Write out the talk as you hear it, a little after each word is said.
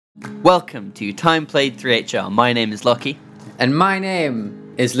Welcome to Time Played 3HR. My name is Lockie. And my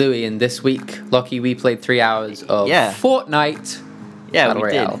name is Louis, and this week, Lockie, we played 3 hours of Fortnite Battle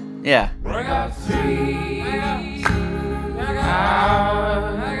Royale. Did. Yeah. I got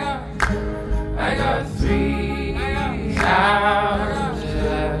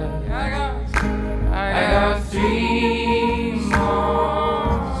three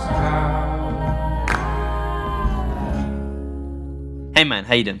more scouts. Hey man,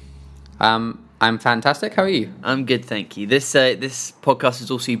 how you doing? I'm fantastic. How are you? I'm good, thank you. This podcast is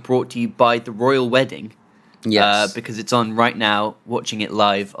also brought to you by The Royal Wedding. Yes. Because it's on right now, watching it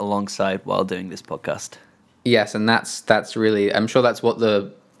live alongside while doing this podcast. Yes, and that's really... I'm sure that's what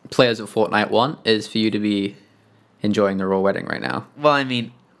the players of Fortnite want, is for you to be enjoying the Royal Wedding right now. Well, I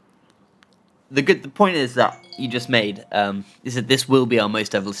mean, the point is that you just made is that this will be our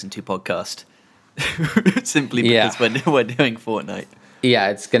most ever listened to podcast, simply because we're doing Fortnite.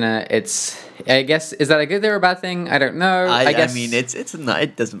 Yeah, I guess, is that a good thing or a bad thing? I don't know. I guess. I mean,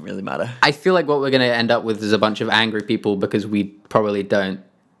 it doesn't really matter. I feel like what we're going to end up with is a bunch of angry people because we probably don't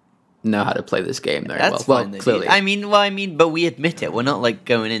know how to play this game very That's well. fine. Well, clearly. I mean, but we admit it. We're not like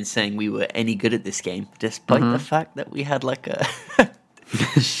going in saying we were any good at this game, despite the fact that we had like a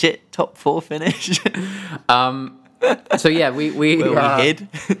shit top 4 finish. So yeah, we hid.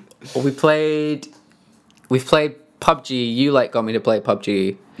 We've played PUBG. You got me to play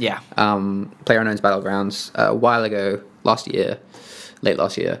PUBG. Yeah. PlayerUnknown's Battlegrounds a while ago, late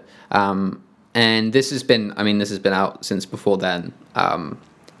last year. And this has been out since before then.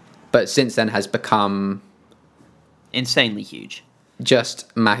 But since then has become Insanely huge.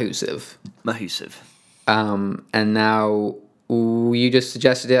 just massive. And now you just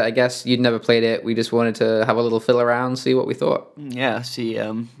suggested it. I guess you'd never played it. We just wanted to have a little fill around, see what we thought. Yeah, see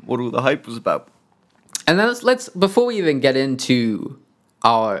what all the hype was about. And then let's before we even get into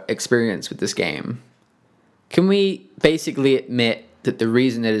our experience with this game, can we basically admit that the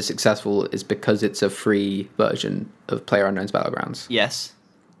reason it is successful is because it's a free version of PlayerUnknown's Battlegrounds? Yes,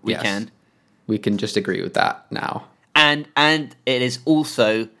 we can. We can just agree with that now. And it is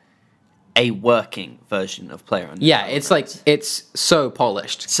also a working version of PlayerUnknown's Yeah, Battlegrounds. it's so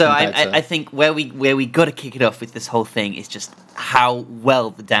polished. So I think where we got to kick it off with this whole thing is just how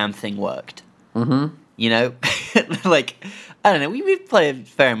well the damn thing worked. Mm-hmm. You know, like, I don't know, we've played a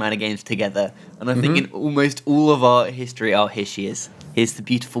fair amount of games together, and I think in almost all of our history, here she is. Here's the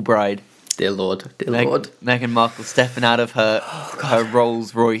beautiful bride. Dear Lord. Lord. Meghan Markle stepping out of her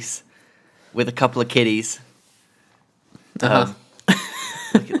Rolls Royce with a couple of kiddies.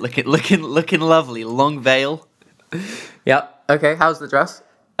 Looking lovely. Long veil. Yep. Okay, how's the dress?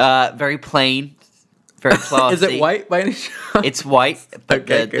 Very plain. Very classy. Is it white by any chance? It's white, but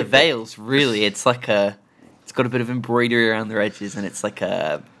Okay, the good. veil's really, it's got a bit of embroidery around the edges, and it's like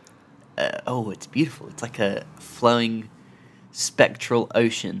it's beautiful. It's like a flowing spectral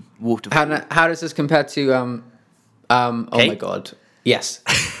ocean waterfall. How does this compare to oh my god. Yes.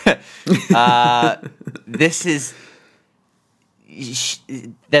 This is,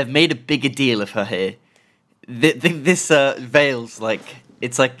 they've made a bigger deal of her here. This veil's like,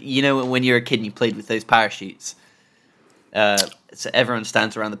 it's like, you know, when you're a kid and you played with those parachutes. So everyone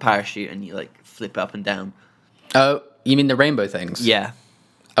stands around the parachute and you like flip up and down. Oh, you mean the rainbow things? Yeah.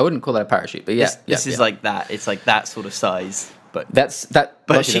 I wouldn't call that a parachute, but yeah. This is like that. It's like that sort of size. But That's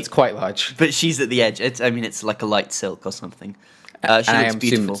quite large. But she's at the edge. It's like a light silk or something. She And looks I am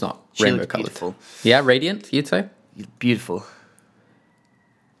beautiful. assuming it's not She rainbow looks colored. beautiful. Yeah, radiant, you'd say? Beautiful.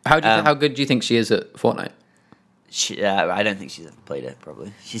 How good do you think she is at Fortnite? I don't think she's ever played it,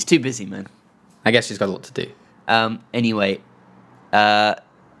 probably. She's too busy, man. I guess she's got a lot to do. Anyway,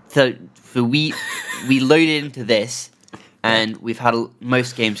 so we loaded into this, and we've had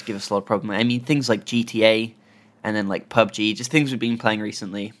most games give us a lot of problem. I mean, things like GTA, and then like PUBG, just things we've been playing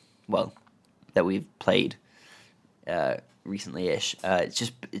recently. Well, that we've played recently-ish.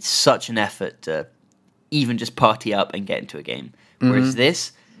 It's such an effort to even just party up and get into a game. Whereas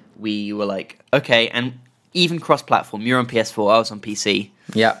this, we were like, okay, and even cross-platform. You're on PS4, I was on PC.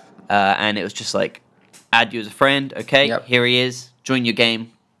 Yeah. And it was just like, add you as a friend, okay, Yep. here he is, join your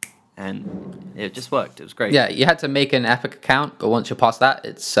game, and it just worked. It was great. Yeah, you had to make an Epic account, but once you're past that,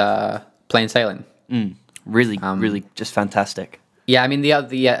 it's plain sailing. Really just fantastic. Yeah, I mean,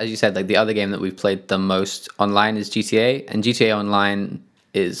 as you said, like the other game that we've played the most online is GTA, and GTA Online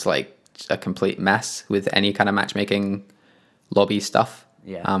is like a complete mess with any kind of matchmaking lobby stuff.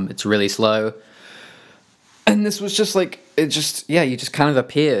 Yeah. It's really slow. And this was just like, you just kind of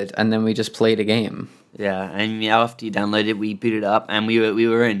appeared, and then we just played a game. Yeah, and after you downloaded it, we booted it up, and we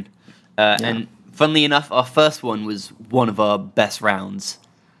were in. And funnily enough, our first one was one of our best rounds.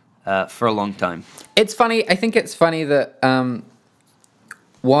 for a long time. It's funny. I think it's funny that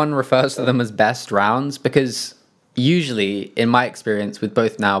one refers to them as best rounds because usually, in my experience with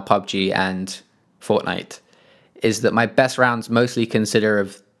both now PUBG and Fortnite, is that my best rounds mostly consider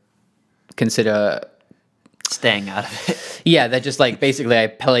Staying out of it. yeah, they're just like basically I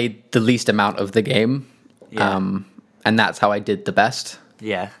played the least amount of the game, Yeah. and that's how I did the best.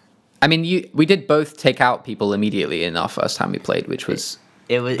 Yeah. I mean, we did both take out people immediately in our first time we played, which was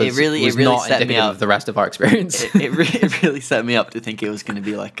It really not set me indicative up. of the rest of our experience. It really set me up to think it was going to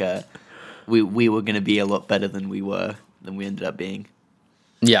be like we were going to be a lot better than we ended up being.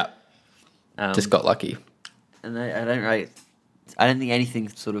 Yeah, Um, just got lucky. And I don't think anything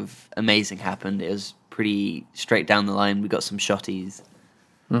sort of amazing happened. It was pretty straight down the line. We got some shotties,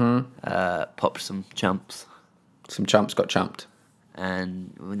 popped some chumps, Some chumps got chumped.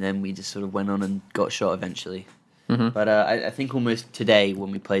 and then we just sort of went on and got shot eventually. But I think almost today,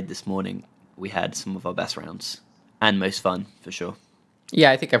 when we played this morning, we had some of our best rounds and most fun for sure.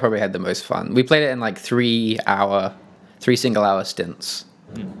 Yeah, I think I probably had the most fun. We played it in like 3 single hour stints,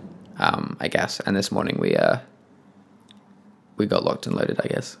 I guess. And this morning we got locked and loaded, I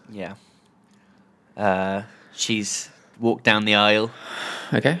guess. Yeah. She's walked down the aisle.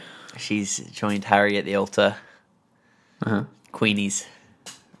 Okay. She's joined Harry at the altar. Uh-huh. Queenie's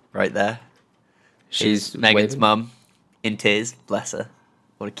right there. She's Is Megan's waving. mum in tears. Bless her.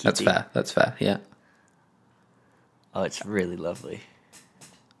 What a cutie. That's fair. Yeah. Oh, it's really lovely.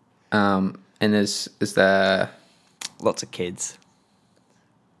 And is there Lots of kids.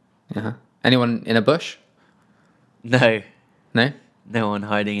 anyone in a bush? No. No. No one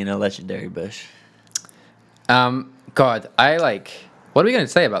hiding in a legendary bush. God, what are we going to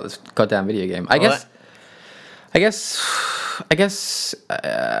say about this goddamn video game? I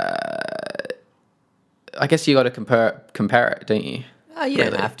guess you got to compare it, don't you? Oh, you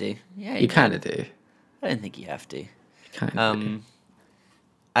Really? don't have to. Yeah, You kind of do. I don't think you have to. Kind of. Do.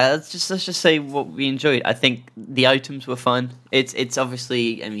 Let's just say what we enjoyed. I think the items were fun. It's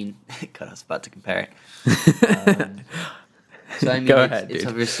obviously. I mean, God, I was about to compare it. So I mean, Go it's, ahead, it's dude.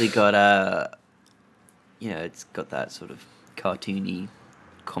 obviously got it's got that sort of cartoony,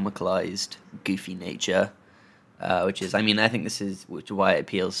 comicalized, goofy nature, which is. I mean, I think this is why it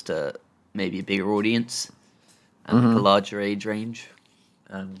appeals to maybe a bigger audience and like a larger age range.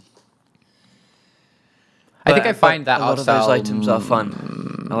 I think I find that a lot art of style. those items are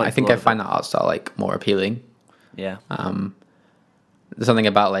fun. I think I find that art style like more appealing. Yeah. There's something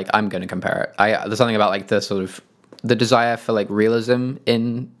about like I'm going to compare it. There's something about like the sort of the desire for like realism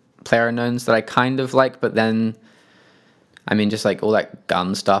in PlayerUnknown's that I kind of like, but then I mean just like all that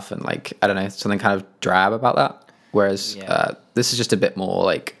gun stuff and like I don't know, something kind of drab about that. Whereas Yeah. this is just a bit more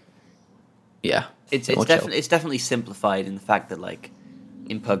like It's more chill. definitely simplified in the fact that like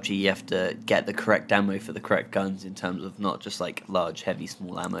in PUBG you have to get the correct ammo for the correct guns in terms of not just like large, heavy,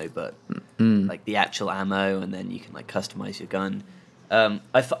 small ammo, but like the actual ammo, and then you can like customize your gun.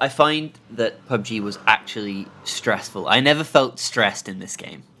 I find that PUBG was actually stressful. I never felt stressed in this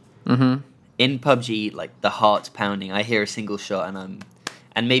game. In PUBG, like the heart's pounding. I hear a single shot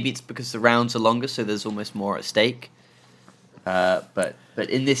and maybe it's because the rounds are longer, so there's almost more at stake. But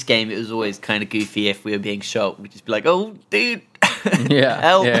in this game, it was always kind of goofy. If we were being shot, we'd just be like, "Oh, dude, Yeah,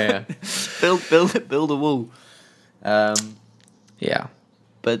 help! yeah. build a wall." Yeah.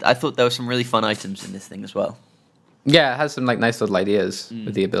 But I thought there were some really fun items in this thing as well. Yeah, it has some like nice little ideas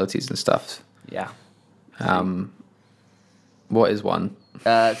with the abilities and stuff. Yeah. What is one?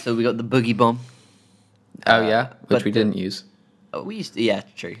 So we got the boogie bomb. Oh yeah, which but we didn't use. Oh, we used to, yeah,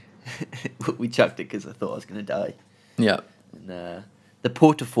 true. We chucked it because I thought I was going to die. Yeah, And, the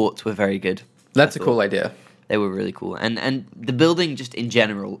porta forts were very good. that's I a cool thought. idea. They were really cool, and the building just in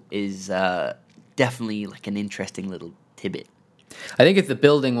general is definitely like an interesting little tidbit. I think if the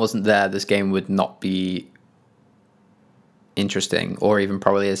building wasn't there, this game would not be interesting or even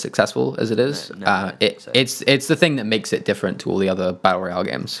probably as successful as it is. No, I don't think so. It's the thing that makes it different to all the other battle royale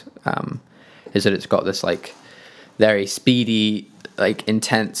games. Is that it's got this like very speedy, like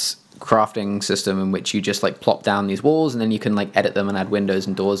intense crafting system in which you just like plop down these walls and then you can like edit them and add windows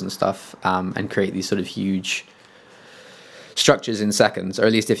and doors and stuff, and create these sort of huge structures in seconds, or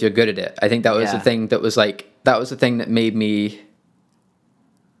at least if you're good at it. I think that was the Yeah. thing that was the thing that made me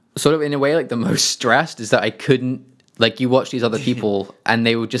sort of in a way like the most stressed, is that I couldn't, like, you watch these other people and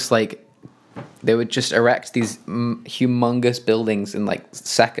they would just erect these humongous buildings in like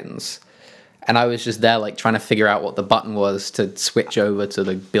seconds, and I was just there like trying to figure out what the button was to switch over to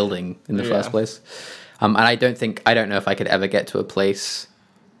the building in the first place. And I don't know if I could ever get to a place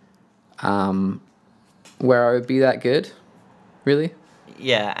where I would be that good, really.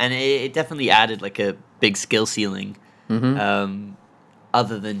 Yeah, and it definitely added like a big skill ceiling.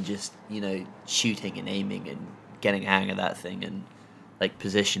 Other than just shooting and aiming and getting a hang of that thing and like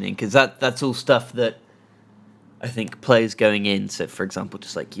positioning, because that's all stuff that I think players going in. So for example,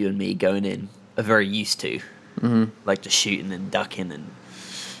 just like you and me going in are very used to, like just shooting and ducking and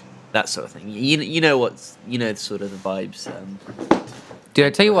that sort of thing. You know sort of the vibes. Dude, I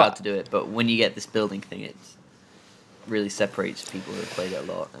tell you how what. to do it, but when you get this building thing, it really separates people who have played it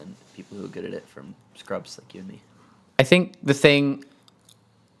a lot and people who are good at it from scrubs like you and me. I think the thing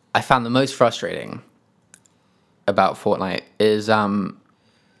I found the most frustrating about Fortnite is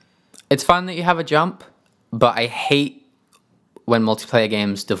it's fun that you have a jump, but I hate when multiplayer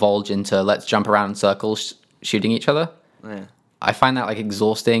games divulge into let's jump around in circles shooting each other. Yeah. I find that like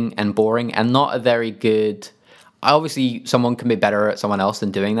exhausting and boring and not a very good. Obviously, someone can be better at someone else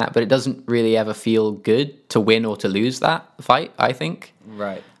than doing that, but it doesn't really ever feel good to win or to lose that fight, I think.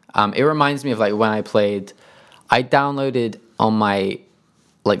 Right. It reminds me of like when I downloaded on my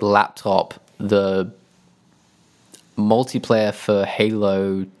like laptop the multiplayer for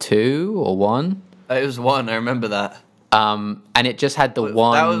Halo 2 or 1. It was 1, I remember that. And it just had the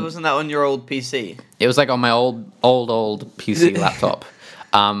one. Wasn't that on your old PC? It was like on my old PC laptop.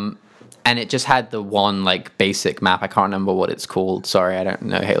 And it just had the one like basic map. I can't remember what it's called. Sorry, I don't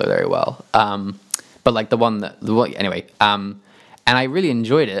know Halo very well. But like anyway. And I really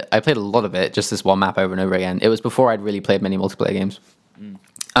enjoyed it. I played a lot of it, just this one map over and over again. It was before I'd really played many multiplayer games.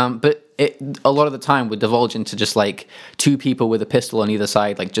 But a lot of the time would divulge into just like two people with a pistol on either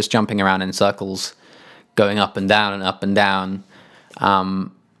side, like just jumping around in circles, going up and down and up and down.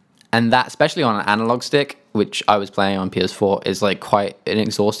 And that, especially on an analog stick, which I was playing on PS4, is like quite an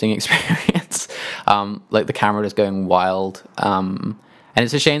exhausting experience. Like the camera is going wild. And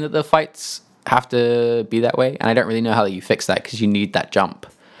it's a shame that the fights have to be that way. And I don't really know how you fix that because you need that jump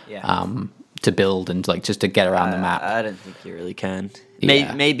to build and like just to get around the map. I don't think you really can.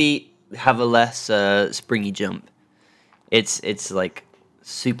 Yeah. Maybe have a less springy jump. It's like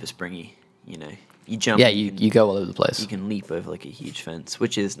super springy, You jump. Yeah, you go all over the place. You can leap over like a huge fence,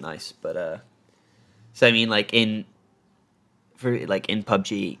 which is nice. But so I mean, like in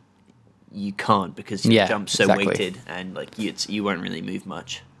PUBG, you can't because your jump's so exactly. weighted and like you won't really move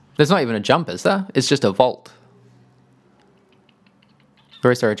much. There's not even a jump, is there? It's just a vault.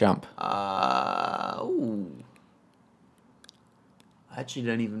 Or is there a jump? Ooh. I actually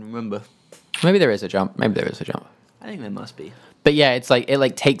don't even remember. Maybe there is a jump. I think there must be. But yeah, it's like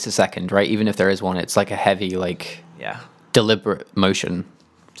it takes a second, right? Even if there is one, it's like a heavy, like Yeah. deliberate motion.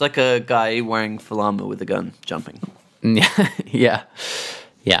 It's like a guy wearing full armor with a gun jumping. Yeah.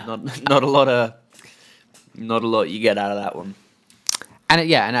 Not a lot you get out of that one.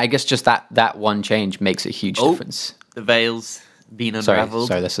 And I guess just that one change makes a huge difference. The veil's been Sorry, unraveled.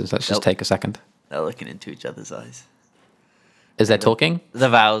 let's just take a second. They're looking into each other's eyes. Is there talking? The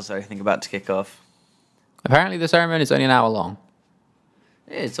vows are, I think, about to kick off. Apparently the ceremony is only an hour long.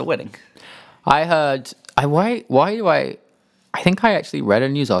 It's a wedding. I heard. I think I actually read a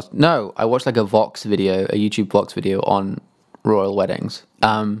news article. No, I watched like a YouTube Vox video on royal weddings.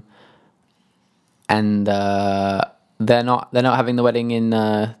 And they're not having the wedding in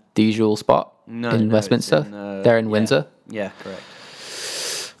the usual spot in Westminster. They're in Windsor. Yeah, correct.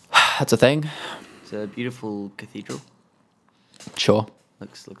 That's a thing. It's a beautiful cathedral. Sure.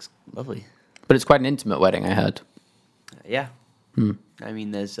 Looks lovely. But it's quite an intimate wedding, I heard. Yeah. I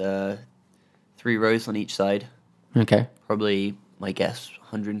mean, there's 3 rows on each side. Okay. Probably, my guess,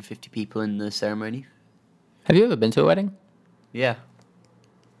 150 people in the ceremony. Have you ever been to a wedding? Yeah.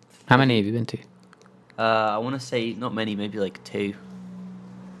 How many have you been to? I want to say not many, maybe like 2.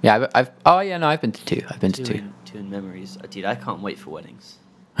 Yeah, I've been to 2. I've been to 2. Two in memories. Dude, I can't wait for weddings.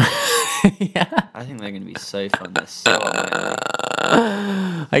 Yeah. I think they're going to be so fun. They're so unreal.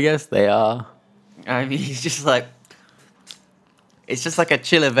 I guess they are. I mean, it's just like a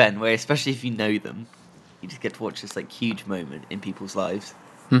chill event where, especially if you know them, you just get to watch this like huge moment in people's lives,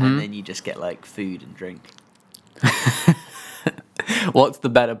 and then you just get like food and drink. What's the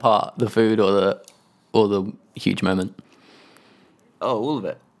better part, the food or the huge moment? Oh, all of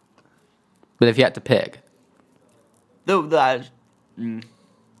it. But if you had to pick, Probably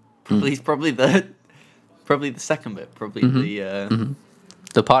the second bit. Probably the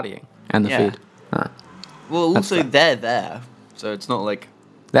partying and the Yeah. food. Well, That's also fair. they're there, so it's not like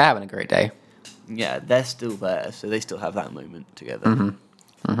They're having a great day. they're still there, so they still have that moment together.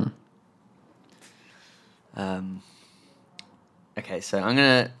 Okay, so I'm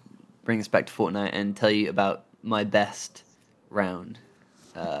gonna bring us back to Fortnite and tell you about my best round,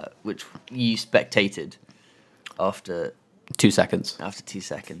 which you spectated after 2 seconds. After 2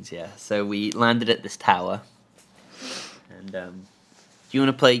 seconds, yeah. So we landed at this tower. And do you want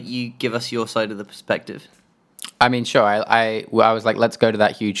to play? You give us your side of the perspective. I mean, sure. I was like, let's go to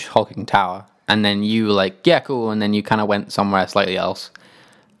that huge hulking tower, and then you were like, yeah, cool, and then you kind of went somewhere slightly else,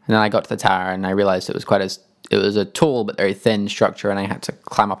 and then I got to the tower, and I realized it was a tall but very thin structure, and I had to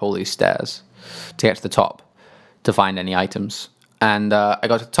climb up all these stairs to get to the top to find any items. And I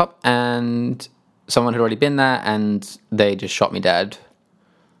got to the top, and someone had already been there, and they just shot me dead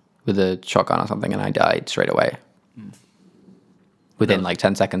with a shotgun or something, and I died straight away within like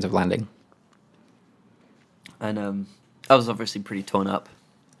 10 seconds of landing. And I was obviously pretty torn up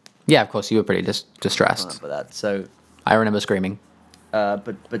Yeah, of course, you were pretty distressed. by that. So, I remember screaming.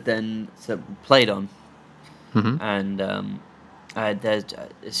 but then so we played on, Mm-hmm. and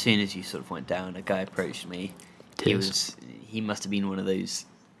as soon as you sort of went down, a guy approached me. He must have been one of those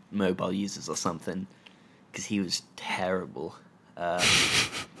mobile users or something, because he was terrible.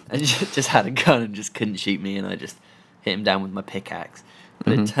 And just had a gun and just couldn't shoot me, and I just hit him down with my pickaxe.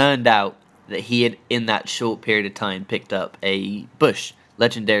 But it turned out that he had, in that short period of time, picked up a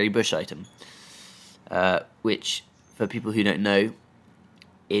legendary bush item, which, for people who don't know,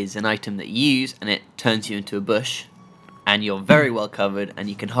 is an item that you use, and it turns you into a bush, and you're very well covered, and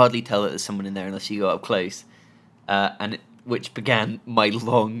you can hardly tell that there's someone in there unless you go up close. Which began my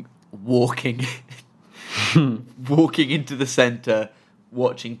long walking into the center,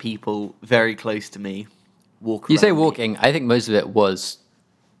 watching people very close to me walk around. You say me. walking, I think most of it was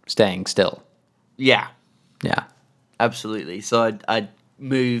staying still. Yeah, Yeah. absolutely. So I'd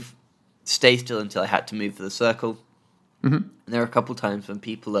move, stay still until I had to move for the circle. Mm-hmm. And there are a couple times when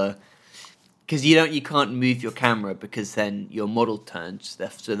people are, because you can't move your camera because then your model turns,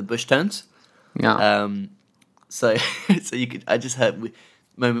 so the bush turns. Yeah. So I just heard a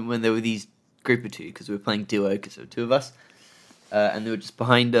moment when there were these group of two, because we were playing duo, because there were two of us, and they were just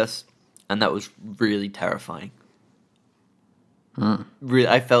behind us, and that was really terrifying. Really,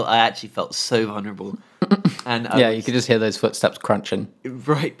 I actually felt so vulnerable, and I You could just hear those footsteps crunching.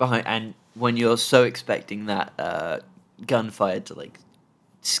 right behind. And when you're so expecting that gunfire to like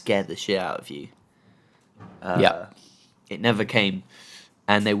scare the shit out of you, it never came,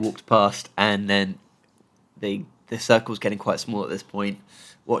 and they walked past, and then the circle's getting quite small at this point.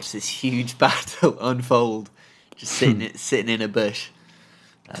 Watch this huge battle unfold, just sitting in a bush,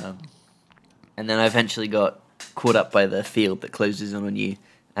 and then I eventually got caught up by the field that closes in on you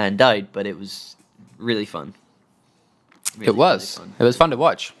and died. But it was really fun. It was. Really fun. It was fun to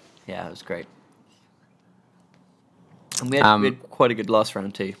watch. Yeah, it was great. And we had quite a good last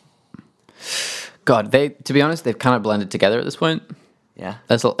round too. God, to be honest, they've kind of blended together at this point. Yeah,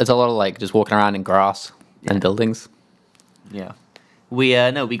 It's a lot of like just walking around in grass and buildings. yeah. We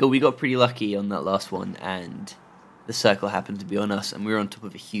got pretty lucky on that last one, and the circle happened to be on us, and we were on top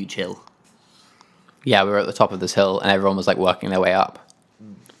of a huge hill. Yeah, we were at the top of this hill, and everyone was like working their way up.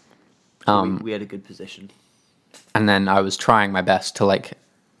 We had a good position. And then I was trying my best to like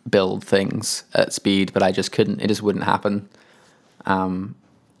build things at speed, but I just couldn't. It just wouldn't happen.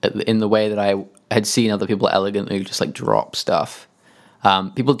 In the way that I had seen other people elegantly just like drop stuff.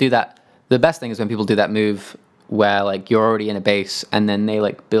 People do that. The best thing is when people do that move where like you're already in a base and then they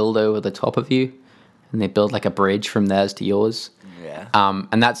like build over the top of you, and they build like a bridge from theirs to yours. Yeah.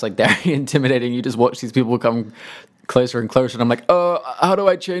 And that's like very intimidating. You just watch these people come closer and closer, and I'm like, oh, how do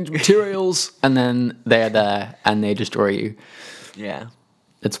I change materials? And then they're there and they destroy you. Yeah.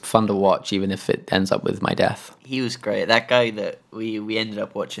 It's fun to watch, even if it ends up with my death. He was great. That guy that we ended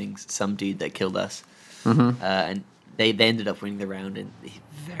up watching, some dude that killed us, and they ended up winning the round, and he's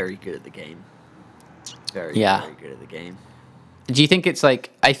very good at the game. Very good at the game. Do you think it's like,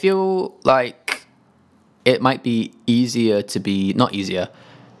 I feel like it might be easier to be, not easier,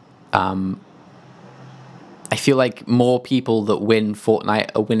 I feel like more people that win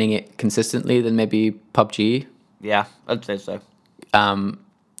Fortnite are winning it consistently than maybe PUBG. Yeah, I'd say so.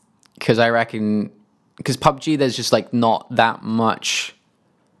 Because I reckon, because PUBG, there's just like not that much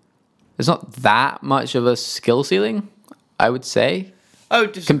of a skill ceiling, I would say. I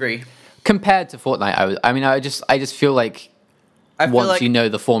would disagree. Compared to Fortnite, I just feel like once you know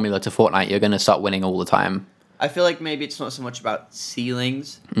the formula to Fortnite, you're going to start winning all the time. I feel like maybe it's not so much about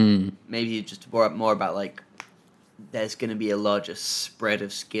ceilings. Maybe it's just more about like there's going to be a larger spread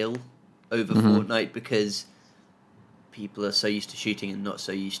of skill over Fortnite, because people are so used to shooting and not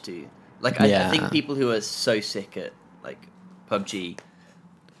so used to I think people who are so sick at like PUBG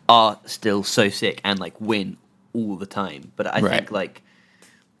are still so sick and like win all the time. But I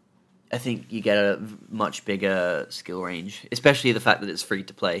think you get a much bigger skill range, especially the fact that it's free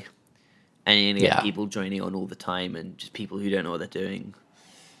to play. and you're gonna get Yeah. people joining on all the time, and just people who don't know what they're doing.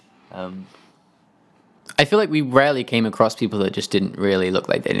 I feel like we rarely came across people that just didn't really look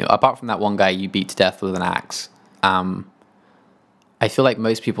like they knew. Apart from that one guy you beat to death with an axe. I feel like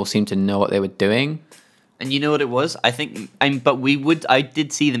most people seem to know what they were doing. And you know what it was? I think, I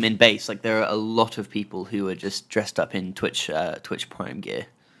did see them in base. Like, there are a lot of people who are just dressed up in Twitch Prime gear.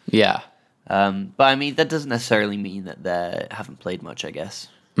 Yeah. But I mean, that doesn't necessarily mean that they haven't played much, I guess.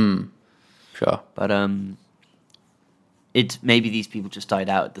 Sure. But maybe these people just died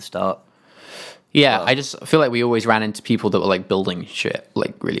out at the start. Yeah, I just feel like we always ran into people that were like building shit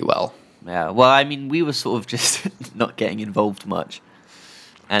like really well. Yeah, well, I mean, we were sort of just not getting involved much.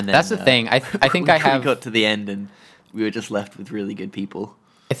 And then, That's the thing. I think I we have. got to the end and we were just left with really good people.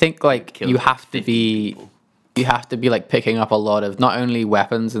 I think like Killed you like have to 50 be. people. You have to be like picking up a lot of not only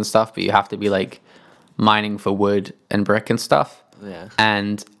weapons and stuff, but you have to be like mining for wood and brick and stuff. Yeah.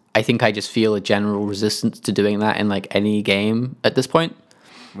 And I think I just feel a general resistance to doing that in like any game at this point.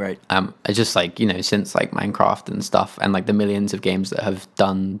 Right. I just like, since like Minecraft and stuff and like the millions of games that have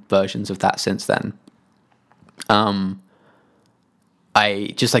done versions of that since then.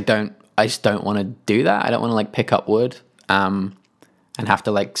 I just don't want to do that. I don't want to like pick up wood and have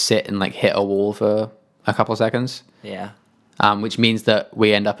to like sit and like hit a wall for a couple seconds. Yeah. Which means that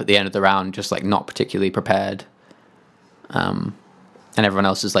we end up at the end of the round just like not particularly prepared. And everyone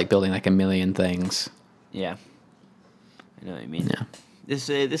else is like building like a million things. Yeah. I know what you mean. Yeah.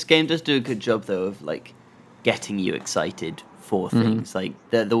 This game does do a good job though of like getting you excited for things. Like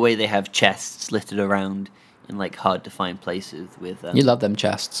the way they have chests littered around in like hard to find places with. You love them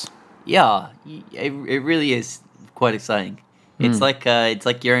chests. Yeah, it really is quite exciting. It's like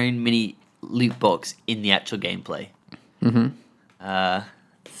your own mini loot box in the actual gameplay. So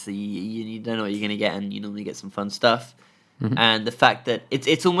you don't know what you're gonna get, and you normally get some fun stuff. And the fact that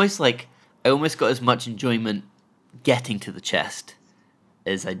it's almost like I almost got as much enjoyment getting to the chest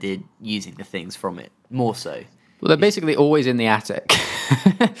as I did using the things from it. More so. Well, they're basically always in the attic.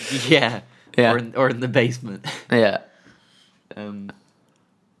 Yeah. Yeah. Or in the basement. Yeah.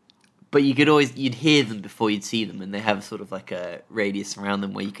 But you'd hear them before you'd see them, and they have sort of like a radius around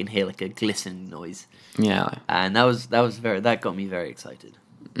them where you can hear like a glistening noise. Yeah. And that got me very excited.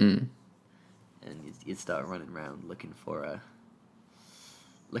 And you'd start running around looking for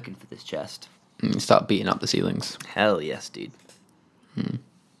this chest. You start beating up the ceilings. Hell yes, dude.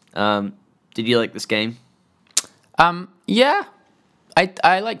 Did you like this game? Yeah.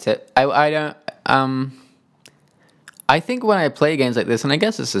 I liked it. I don't I think when I play games like this, and I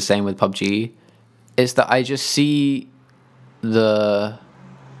guess it's the same with PUBG, is that I just see the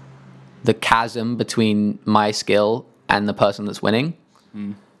chasm between my skill and the person that's winning.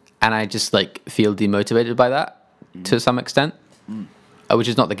 And I just like feel demotivated by that to some extent. Which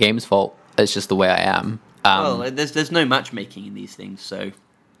is not the game's fault. It's just the way I am. Well, there's no matchmaking in these things, so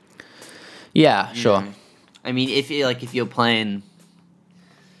Yeah, sure. I mean, if you're playing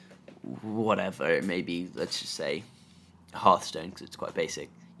whatever, maybe let's just say Hearthstone because it's quite basic.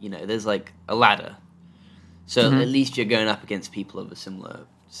 There's like a ladder, so at least you're going up against people of a similar,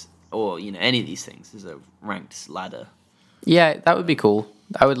 or any of these things. There's a ranked ladder. Yeah, that would be cool.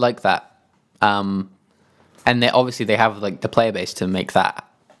 I would like that. And they have like the player base to make that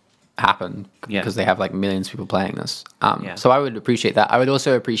happen because they have like millions of people playing this. So I would appreciate that. I would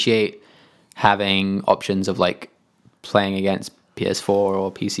also appreciate having options of like playing against PS4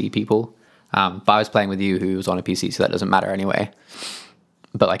 or PC people. But I was playing with you who was on a PC, so that doesn't matter anyway.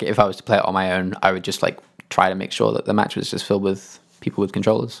 But like if I was to play it on my own, I would just like try to make sure that the match was just filled with people with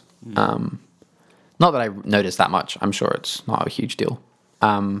controllers. Not that I noticed that much. I'm sure it's not a huge deal.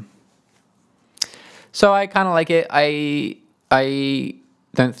 So I kind of like it. I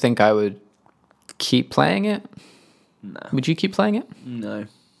don't think I would keep playing it. No. Would you keep playing it? No.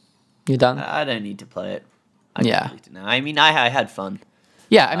 You're done? I don't need to play it. Yeah. No, I mean, I had fun.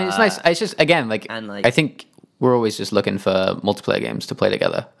 Yeah, I mean, it's nice. It's just, again, and, like- I think we're always just looking for multiplayer games to play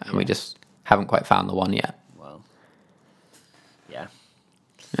together, and we just haven't quite found the one yet. Well, yeah.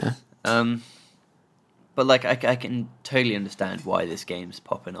 Yeah. But like, I can totally understand why this game's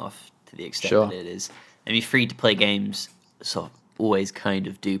popping off to the extent Sure. that it is. I mean, free-to-play games sort of always kind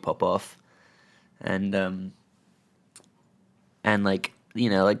of do pop off, and like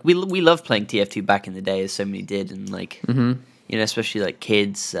like we loved playing TF2 back in the day, as so many did, and like especially like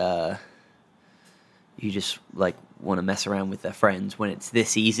kids who just like want to mess around with their friends when it's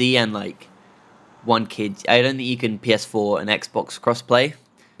this easy, and like one kid, I don't think you can PS4 and Xbox crossplay.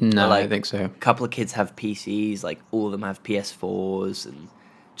 No, like, I think so. A couple of kids have PCs, like all of them have PS4s, and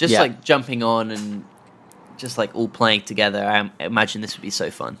just Yeah. like jumping on and just like all playing together. I imagine this would be so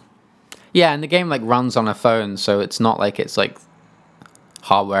fun. Yeah, and the game like runs on a phone, so it's not like it's like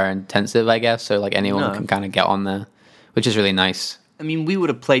hardware intensive, I guess. So like anyone No. can kind of get on there, which is really nice. I mean, we would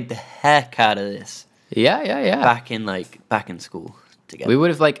have played the heck out of this Yeah. back in school together. We would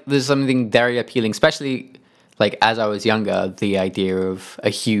have like there's something very appealing, especially like as I was younger, the idea of a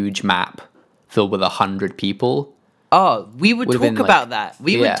huge map filled with 100 people. Oh, we would Would've talk been, like- about that.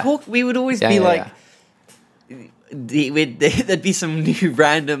 We would Yeah. talk. We would always Yeah, be yeah, like, yeah. there'd be some new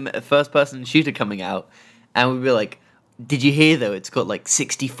random first-person shooter coming out, and we'd be like, "Did you hear though? It's got like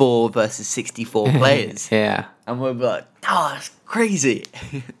 64 versus 64 players." Yeah. And we'd be like, "Oh, that's crazy."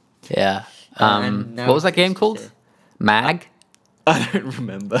 Yeah. And now What was that it's game just called? here. Mag? I don't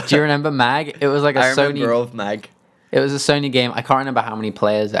remember. Do you remember Mag? It was like a I remember Sony. of Mag. It was a Sony game. I can't remember how many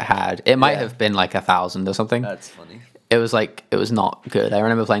players it had. It might Yeah. have been like 1,000 or something. That's funny. It was like it was not good. I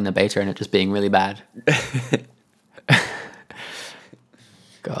remember playing the beta and it just being really bad.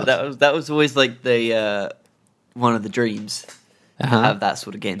 God. that was always like the one of the dreams to Uh-huh. have that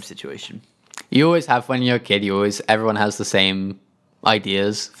sort of game situation. You always have when you're a kid. Everyone has the same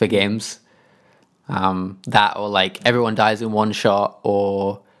ideas for games. That or like everyone dies in one shot,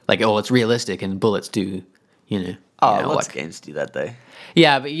 or like it's realistic and bullets do, Oh, you know, lots like- of games do that though.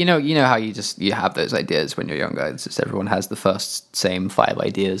 Yeah, but you know how you have those ideas when you're younger. It's just everyone has the first same 5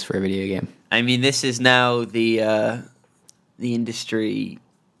 ideas for a video game. I mean, this is now the industry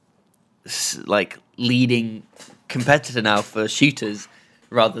like leading competitor now for shooters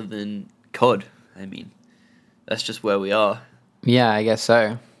rather than COD. I mean, that's just where we are. Yeah, I guess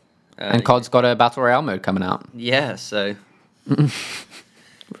so. And COD's got a battle royale mode coming out. Yeah, so We're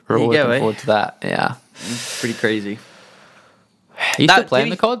There you all go, looking eh? forward to that. Yeah. it's pretty crazy. Are you That- still playing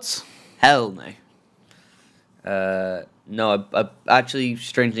do the we- CODs? Hell no. No, I actually,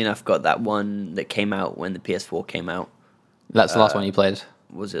 strangely enough, got that one that came out when the PS4 came out. That's the last one you played.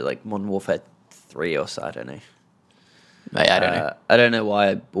 Was it like Modern Warfare 3 or so? I don't know. I don't know. I don't know why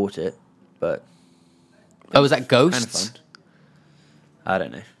I bought it, but Oh, was that kind of Ghosts? fun. I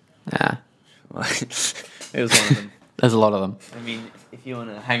don't know. Yeah. It was one of them. There's a lot of them. I mean, if you want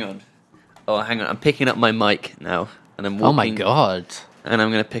to, hang on. Oh, hang on. I'm picking up my mic now, and I'm walking, Oh my god. and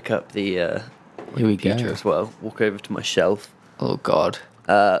I'm gonna pick up the Here we computer go. as well. Walk over to my shelf. Oh god.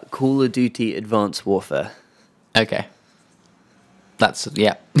 Call of Duty Advanced Warfare. Okay. That's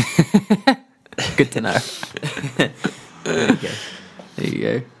yeah. Good to know. There you go. There you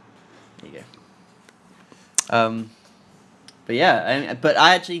go. There you go. But yeah, but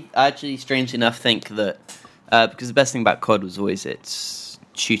I actually, strangely enough, think that because the best thing about COD was always its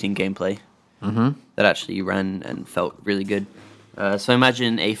shooting gameplay that actually ran and felt really good. So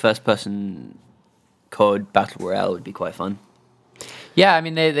imagine a first-person COD battle royale would be quite fun. Yeah, I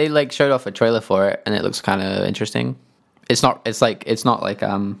mean they like showed off a trailer for it and it looks kind of interesting. It's not like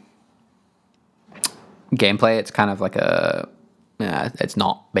gameplay. It's kind of like it's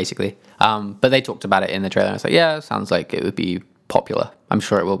not basically. But they talked about it in the trailer and it's like, yeah, it sounds like it would be popular. I'm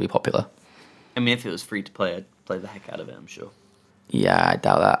sure it will be popular. I mean, if it was free to play, I'd play the heck out of it. I'm sure. Yeah, I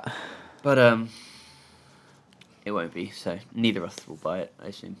doubt that. But it won't be. So neither of us will buy it, I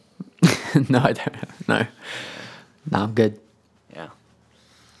assume. No, I don't know. No. No, I'm good. Yeah.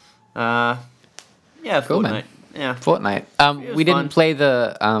 Yeah, Cool, Fortnite. man. Yeah. Fortnite. It was We didn't fun. play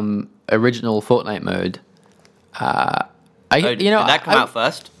the original Fortnite mode. Did that come out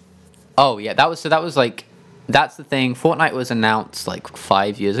first? Oh yeah, that was like that's the thing. Fortnite was announced like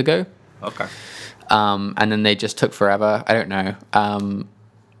 5 years ago, Okay. and then they just took forever. I don't know.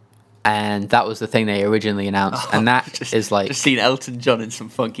 And that was the thing they originally announced, and that is like just seen Elton John in some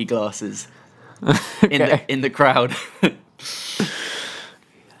funky glasses Okay. in the crowd.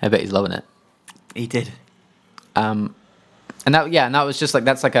 I bet he's loving it. He did. And that was just like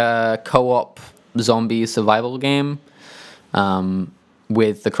that's like a co-op zombie survival game,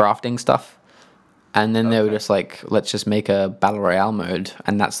 with the crafting stuff, and then they were Okay. just like, let's just make a battle royale mode,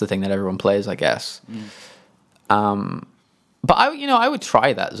 and that's the thing that everyone plays, I guess. But I would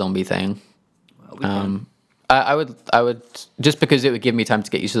try that zombie thing. Well, we can. I would just because it would give me time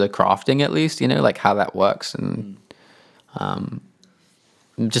to get used to the crafting at least, like how that works, and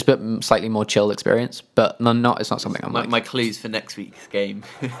just a bit slightly more chill experience. But it's not something I'm like. My clues for next week's game.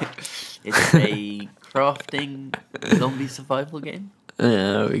 It's a crafting zombie survival game.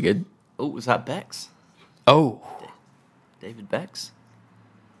 Yeah, that'd be good. Oh, was that Bex? Oh, David Bex?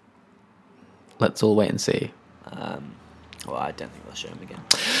 let's all wait and see. Well, I don't think they'll show him again.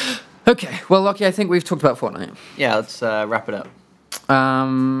 Okay, well, Lockie, I think we've talked about Fortnite. Yeah, let's wrap it up.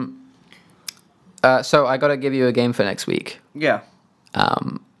 So I got to give you a game for next week. Yeah.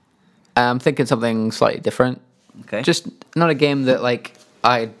 I'm thinking something slightly different. Okay. Just not a game that like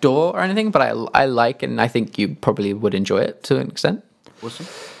I adore or anything, but I like, and I think you probably would enjoy it to an extent. Awesome.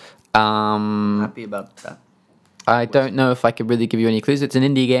 Um, Happy about that. I don't know if I could really give you any clues. It's an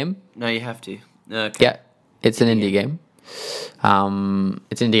indie game. No, you have to. Okay. Yeah, it's an indie game.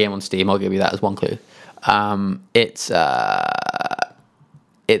 It's an indie game on Steam. I'll give you that as one clue. It's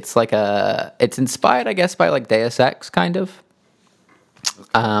like it's inspired, I guess, by like Deus Ex kind of.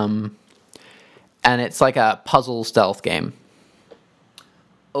 And it's like a puzzle stealth game.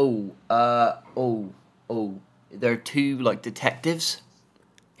 Oh. There are two like detectives.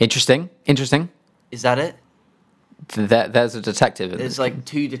 Interesting. Is that it? There's a detective in There's this like game.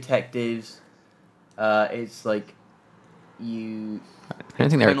 two detectives. It's like you I don't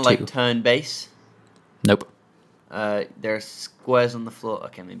think there kind are of two. like turn base. Nope. There are squares on the floor.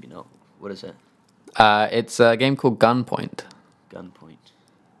 Okay, maybe not. What is it? It's a game called Gunpoint. Gunpoint.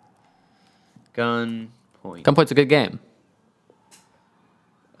 Gunpoint's a good game.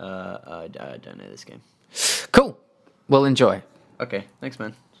 I don't know this game. Cool. We'll enjoy. Okay, thanks,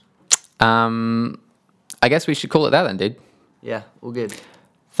 man. I guess we should call it that then, dude. Yeah, all good.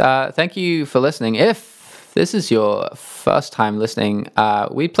 Thank you for listening. If this is your first time listening,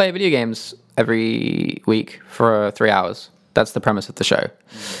 we play video games every week for 3 hours. That's the premise of the show.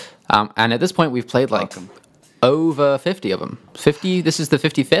 And at this point, we've played like Welcome. over 50 of them. 50. This is the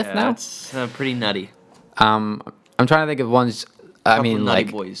 55th Yeah, now. that's pretty nutty. I'm trying to think of ones. I Couple mean, nutty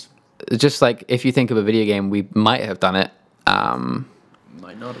like boys. just like if you think of a video game, we might have done it.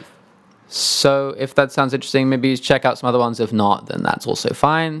 Might not have. So if that sounds interesting, maybe check out some other ones. If not, then that's also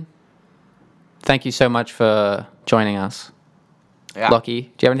fine. Thank you so much for joining us. Yeah. Lucky, do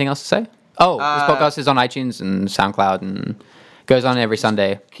you have anything else to say? Oh, this podcast is on iTunes and SoundCloud and goes on every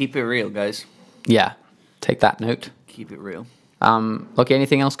Sunday. Keep it real, guys. Yeah, take that note. Keep it real. Lucky,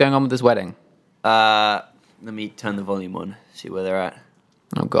 anything else going on with this wedding? Let me turn the volume on. See where they're at.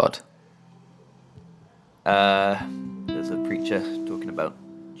 Oh God. There's a preacher talking about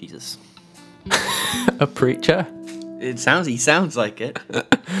Jesus. A preacher? He sounds like it. All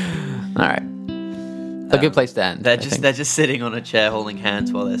right. A good place to end. They're I just think. they're just sitting on a chair holding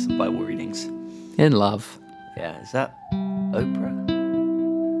hands while there's some Bible readings. In love. Yeah, is that Oprah?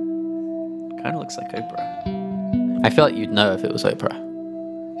 Kind of looks like Oprah. I feel like you'd know if it was Oprah.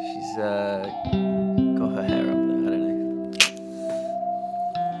 She's got her hair up there. I don't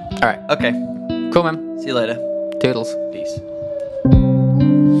know. All right. Okay, Cool, man. see you later. Toodles. Peace.